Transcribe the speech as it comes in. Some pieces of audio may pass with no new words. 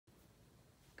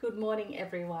Good morning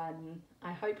everyone.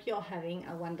 I hope you're having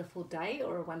a wonderful day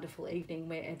or a wonderful evening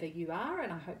wherever you are,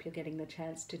 and I hope you're getting the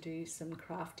chance to do some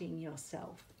crafting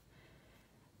yourself.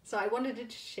 So I wanted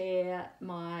to share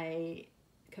my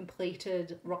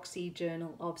completed Roxy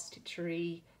Journal of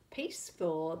Stitchery piece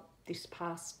for this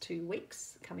past 2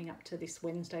 weeks. Coming up to this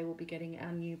Wednesday we'll be getting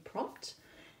our new prompt.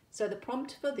 So the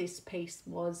prompt for this piece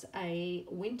was a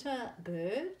winter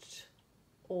bird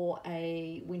or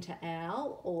a winter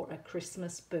owl or a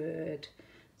Christmas bird.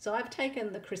 So I've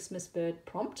taken the Christmas bird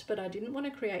prompt, but I didn't want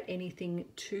to create anything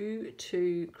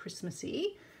too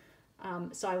Christmassy.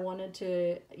 So I wanted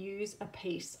to use a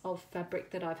piece of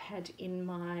fabric that I've had in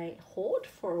my hoard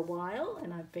for a while,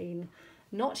 and I've been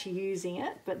not using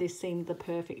it, but this seemed the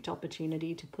perfect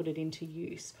opportunity to put it into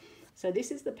use. So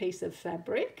this is the piece of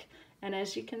fabric. And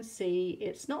as you can see,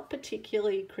 it's not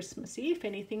particularly Christmassy. If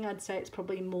anything, I'd say it's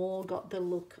probably more got the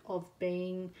look of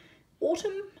being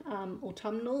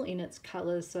autumnal in its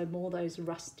colours. So more those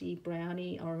rusty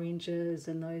browny oranges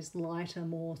and those lighter,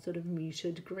 more sort of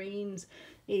muted greens.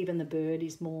 Even the bird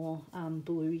is more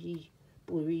bluey,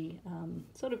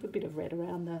 sort of a bit of red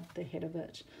around the head of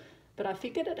it. But I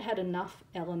figured it had enough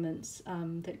elements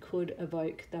that could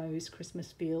evoke those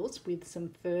Christmas feels with some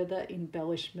further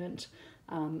embellishment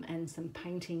and some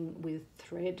painting with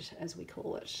thread, as we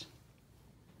call it.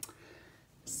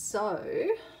 So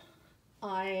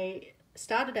I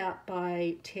started out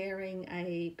by tearing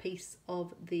a piece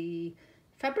of the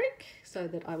fabric so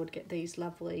that I would get these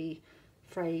lovely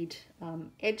frayed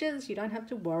edges. You don't have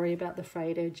to worry about the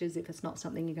frayed edges if it's not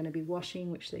something you're going to be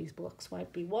washing, which these blocks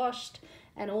won't be washed.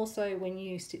 And also when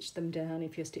you stitch them down,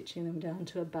 if you're stitching them down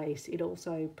to a base, it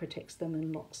also protects them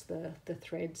and locks the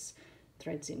threads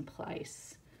in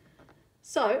place.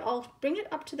 So I'll bring it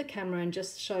up to the camera and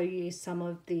just show you some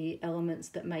of the elements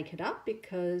that make it up,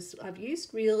 because I've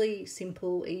used really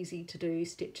simple, easy to do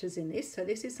stitches in this. So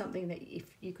this is something that if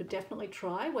you could definitely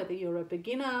try, whether you're a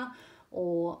beginner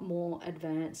or more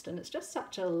advanced, and it's just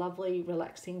such a lovely,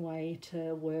 relaxing way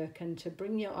to work and to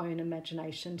bring your own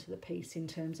imagination to the piece in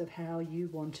terms of how you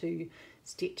want to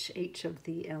stitch each of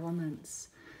the elements.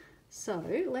 So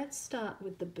let's start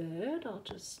with the bird. I'll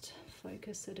just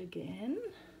focus it again.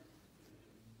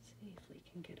 See if we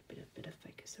can get a bit of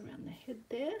focus around the head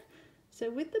there.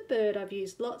 So with the bird, I've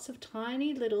used lots of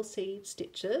tiny little seed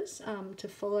stitches to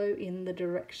follow in the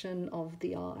direction of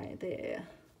the eye there.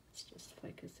 Let's just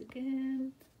focus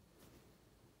again.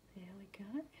 There we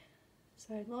go.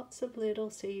 So lots of little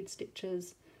seed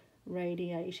stitches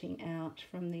radiating out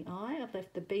from the eye. I've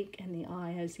left the beak and the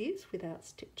eye as is without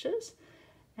stitches.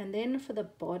 And then for the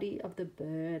body of the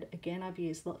bird, again, I've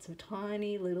used lots of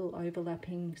tiny little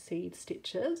overlapping seed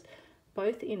stitches,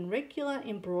 both in regular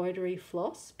embroidery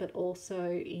floss, but also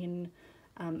in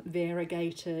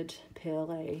variegated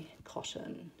perle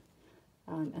cotton.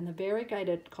 And the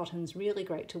variegated cotton's really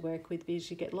great to work with because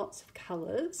you get lots of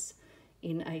colours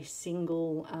in a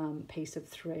single piece of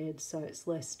thread, so it's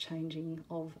less changing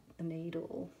of the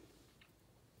needle.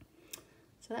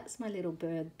 So that's my little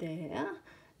bird there.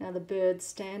 Now the bird's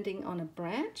standing on a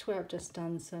branch where I've just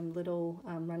done some little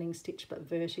running stitch but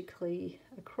vertically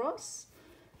across.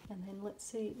 And then let's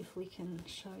see if we can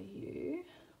show you,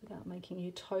 without making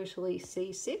you totally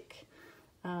seasick,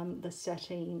 the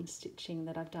sateen stitching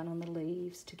that I've done on the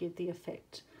leaves to give the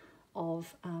effect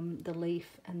of the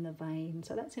leaf and the vein.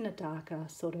 So that's in a darker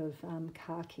sort of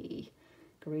khaki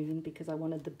green because I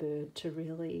wanted the bird to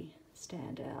really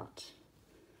stand out.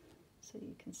 So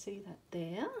you can see that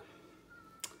there.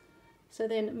 So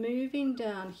then moving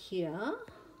down here,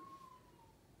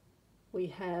 we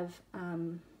have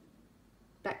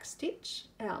backstitch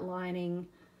outlining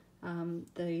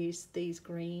these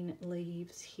green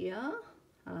leaves here,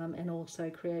 and also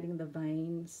creating the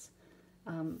veins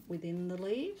within the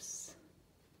leaves.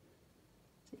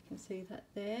 So you can see that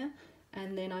there.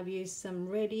 And then I've used some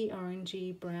reddy,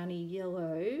 orangey, browny,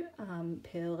 yellow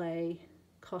perle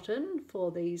cotton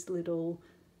for these little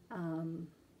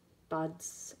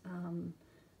buds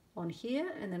on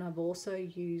here, and then I've also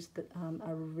used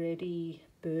a reddy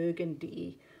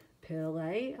burgundy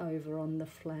perle over on the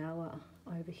flower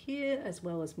over here, as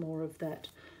well as more of that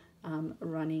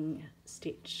running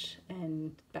stitch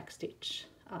and backstitch,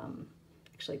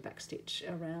 actually backstitch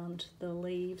around the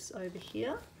leaves over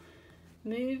here.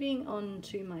 Moving on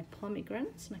to my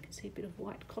pomegranates, and I can see a bit of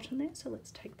white cotton there, so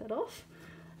let's take that off.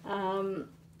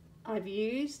 I've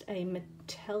used a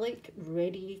metallic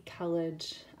reddy coloured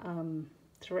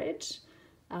thread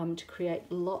to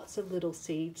create lots of little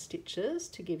seed stitches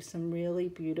to give some really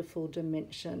beautiful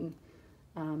dimension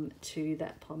to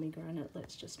that pomegranate.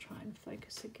 Let's just try and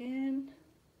focus again.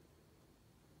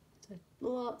 So So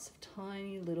lots of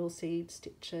tiny little seed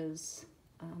stitches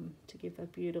to give a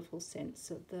beautiful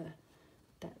sense of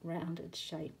that rounded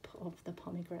shape of the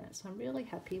pomegranate. So I'm really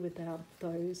happy with how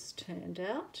those turned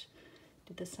out.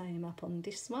 Did the same up on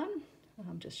this one,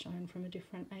 just shown from a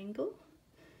different angle.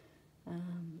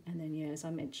 And then, yeah, as I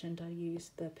mentioned, I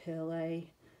used the perle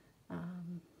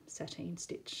sateen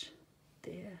stitch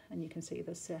there, and you can see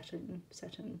the satin,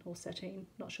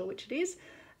 not sure which it is,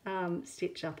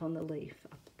 stitch up on the leaf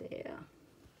up there.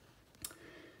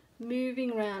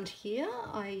 Moving around here,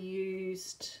 I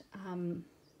used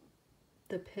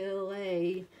the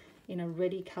perle in a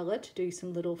reddy colour to do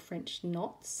some little French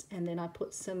knots, and then I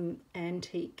put some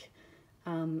antique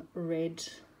red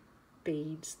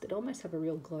beads that almost have a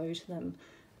real glow to them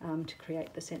to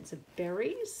create the sense of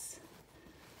berries.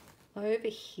 Over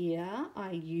here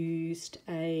I used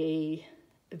a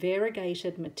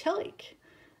variegated metallic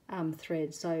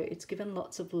thread, so it's given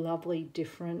lots of lovely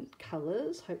different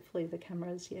colours. Hopefully the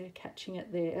camera's catching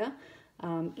it there,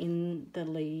 in the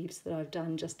leaves that I've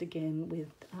done just again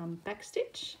with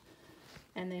backstitch.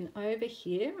 And then over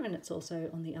here, and it's also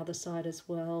on the other side as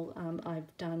well,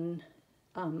 I've done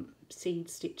seed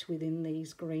stitch within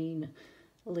these green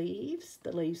leaves.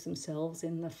 The leaves themselves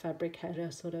in the fabric had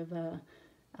a sort of a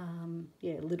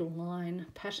little line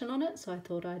pattern on it, so I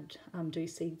thought I'd do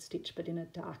seed stitch but in a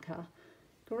darker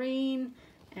green.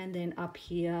 And then up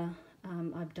here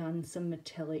I've done some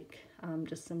metallic,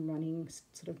 just some running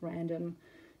sort of random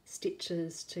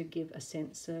stitches to give a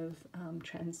sense of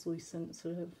translucent,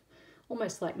 sort of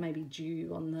almost like maybe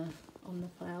dew on the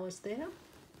flowers there.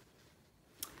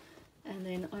 And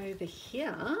then over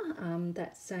here,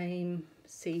 that same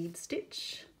seed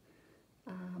stitch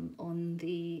on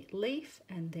the leaf,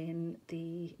 and then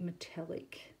the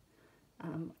metallic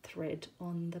thread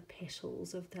on the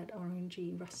petals of that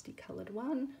orangey rusty coloured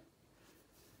one.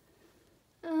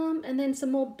 And then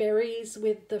some more berries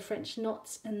with the French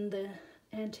knots and the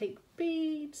antique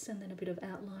beads, and then a bit of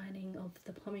outlining of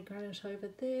the pomegranate over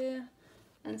there.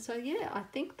 And so, yeah, I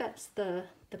think that's the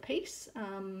piece.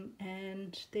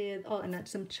 And there, and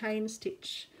that's some chain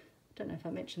stitch. Don't know if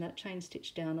I mentioned that, chain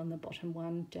stitch down on the bottom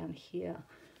one down here.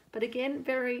 But again,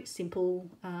 very simple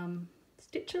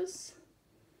stitches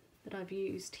that I've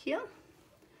used here.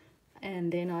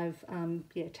 And then I've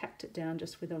tacked it down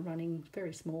just with a running,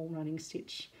 very small running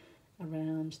stitch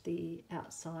around the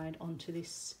outside onto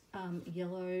this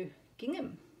yellow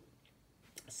gingham.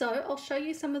 So I'll show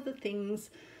you some of the things,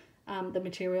 the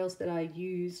materials that I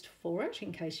used for it,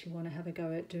 in case you want to have a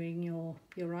go at doing your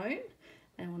own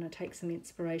and want to take some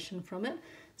inspiration from it.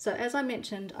 So as I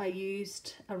mentioned, I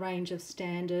used a range of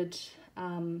standard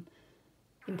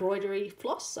embroidery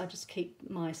floss. I just keep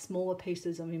my smaller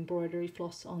pieces of embroidery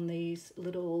floss on these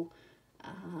little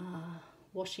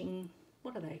washing,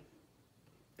 what are they?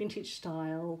 Vintage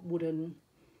style wooden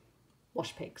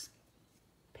wash pegs.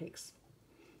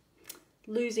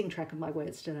 Losing track of my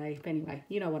words today, but anyway,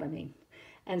 you know what I mean.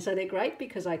 And so they're great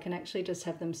because I can actually just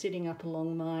have them sitting up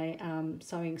along my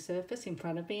sewing surface in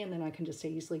front of me, and then I can just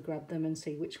easily grab them and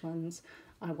see which ones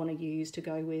I want to use to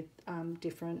go with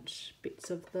different bits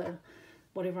of the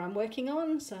whatever I'm working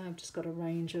on. So I've just got a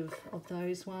range of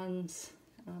those ones,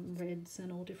 reds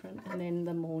and all different, and then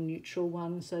the more neutral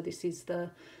ones. So this is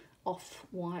the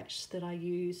off-white that I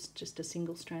used, just a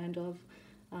single strand of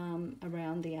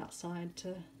around the outside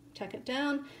to tack it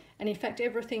down. And in fact,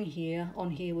 everything here on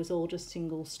here was all just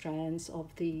single strands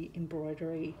of the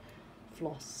embroidery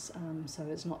floss, so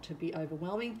as not to be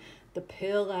overwhelming. The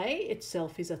perle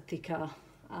itself is a thicker,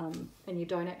 and you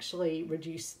don't actually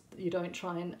reduce, you don't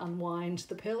try and unwind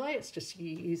the perle, it's just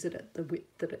you use it at the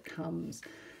width that it comes.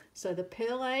 So the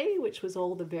perle, which was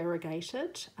all the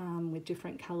variegated with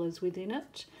different colours within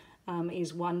it,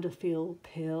 is Wonderfeel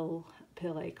perle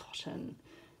cotton.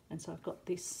 And so I've got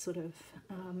this sort of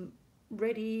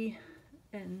reddy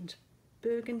and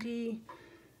burgundy,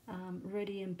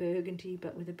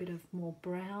 but with a bit of more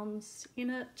browns in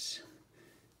it.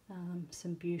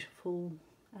 Some beautiful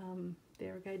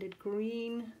variegated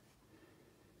green,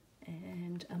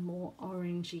 and a more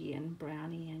orangey and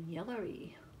browny and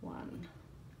yellowy one.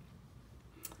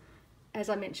 As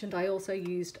I mentioned, I also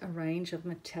used a range of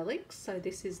metallics. So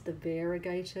this is the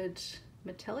variegated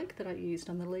metallic that I used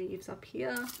on the leaves up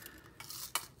here.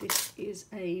 This is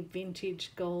a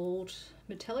vintage gold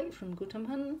metallic from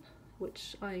gingham,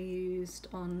 which I used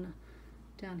on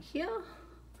down here.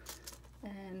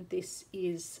 And this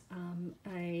is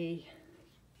a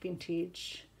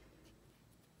vintage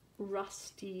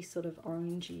rusty sort of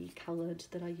orangey coloured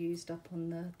that I used up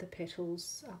on the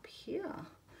petals up here,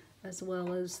 as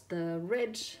well as the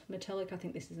red metallic. I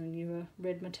think this is a newer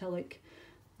red metallic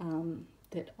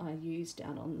that I use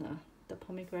down on the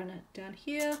pomegranate down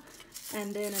here.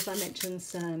 And then, as I mentioned,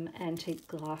 some antique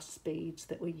glass beads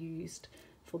that were used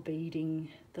for beading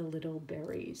the little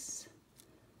berries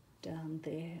down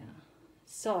there.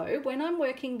 So when I'm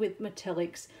working with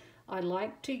metallics, I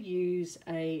like to use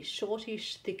a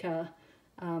shortish, thicker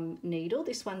needle.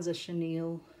 This one's a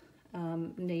chenille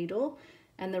needle,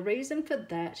 and the reason for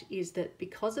that is that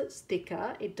because it's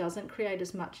thicker, it doesn't create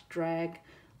as much drag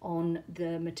on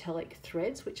the metallic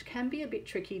threads, which can be a bit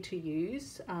tricky to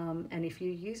use, and if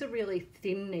you use a really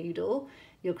thin needle,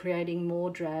 you're creating more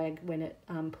drag when it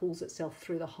pulls itself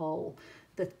through the hole.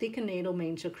 The thicker needle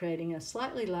means you're creating a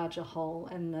slightly larger hole,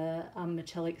 and the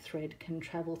metallic thread can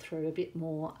travel through a bit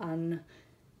more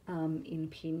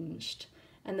unimpinged.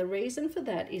 And the reason for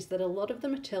that is that a lot of the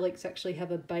metallics actually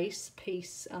have a base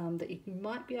piece that you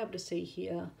might be able to see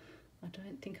here. I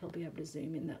don't think I'll be able to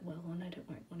zoom in that well, and I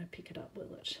won't want to pick it up,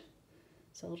 will it?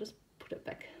 So I'll just put it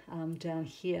back down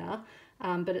here.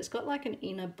 But it's got like an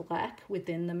inner black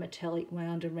within the metallic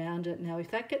wound around it. Now,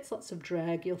 if that gets lots of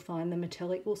drag, you'll find the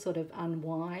metallic will sort of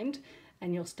unwind,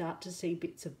 and you'll start to see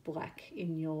bits of black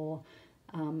in your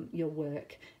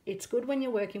work. It's good when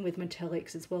you're working with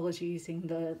metallics, as well as using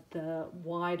the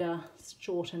wider,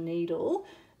 shorter needle,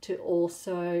 to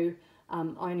also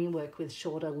only work with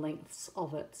shorter lengths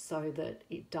of it, so that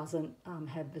it doesn't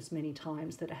have as many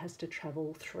times that it has to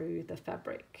travel through the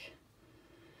fabric.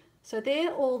 So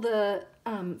they're all the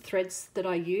threads that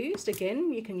I used.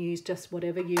 Again, you can use just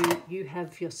whatever you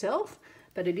have yourself,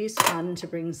 but it is fun to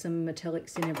bring some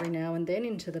metallics in every now and then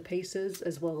into the pieces,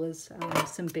 as well as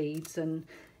some beads and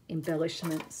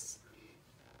embellishments.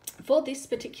 For this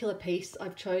particular piece,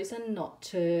 I've chosen not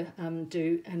to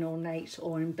do an ornate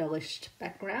or embellished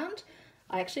background.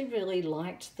 I actually really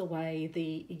liked the way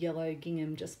the yellow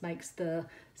gingham just makes the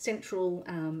central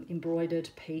embroidered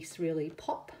piece really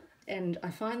pop. And I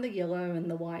find the yellow and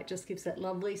the white just gives that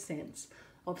lovely sense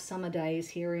of summer days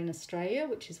here in Australia,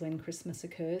 which is when Christmas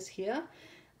occurs here,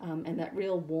 and that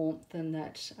real warmth and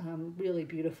that really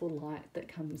beautiful light that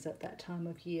comes at that time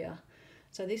of year.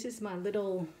 So this is my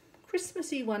little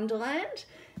Christmassy wonderland.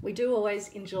 We do always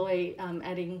enjoy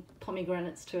adding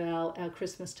pomegranates to our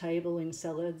Christmas table in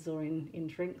salads or in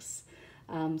drinks.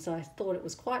 So I thought it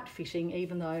was quite fitting,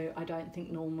 even though I don't think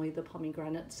normally the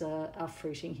pomegranates are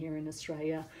fruiting here in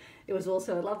Australia. It was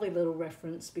also a lovely little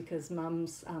reference because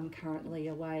Mum's currently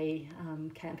away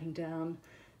camping down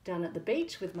at the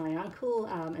beach with my uncle,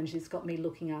 and she's got me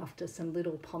looking after some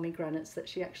little pomegranates that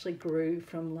she actually grew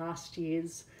from last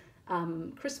year's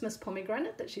Christmas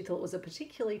pomegranate that she thought was a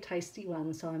particularly tasty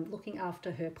one. So I'm looking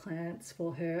after her plants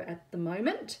for her at the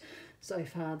moment. So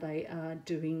far they are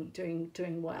doing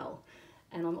well.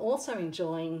 And I'm also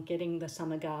enjoying getting the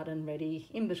summer garden ready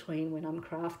in between when I'm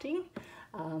crafting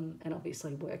and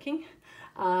obviously working.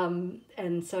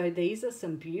 And so these are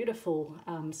some beautiful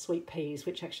sweet peas,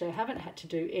 which actually I haven't had to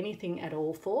do anything at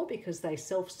all for, because they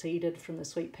self-seeded from the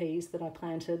sweet peas that I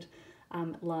planted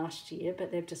last year,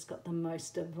 but they've just got the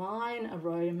most divine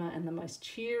aroma and the most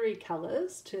cheery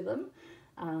colours to them.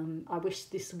 I wish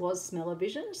this was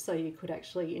smell-o-vision, so you could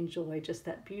actually enjoy just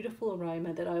that beautiful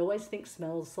aroma that I always think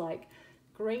smells like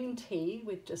green tea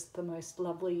with just the most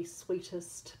lovely,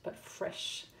 sweetest but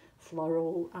fresh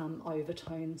floral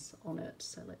overtones on it.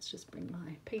 So let's just bring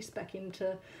my piece back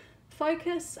into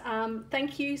focus.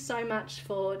 Thank you so much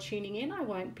for tuning in. I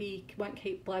won't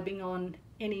keep blabbing on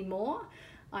anymore.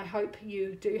 I hope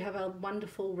you do have a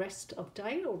wonderful rest of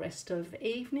day or rest of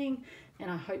evening,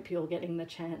 and I hope you're getting the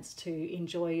chance to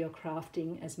enjoy your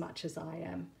crafting as much as I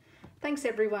am. Thanks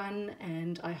everyone,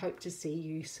 and I hope to see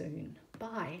you soon.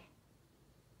 Bye.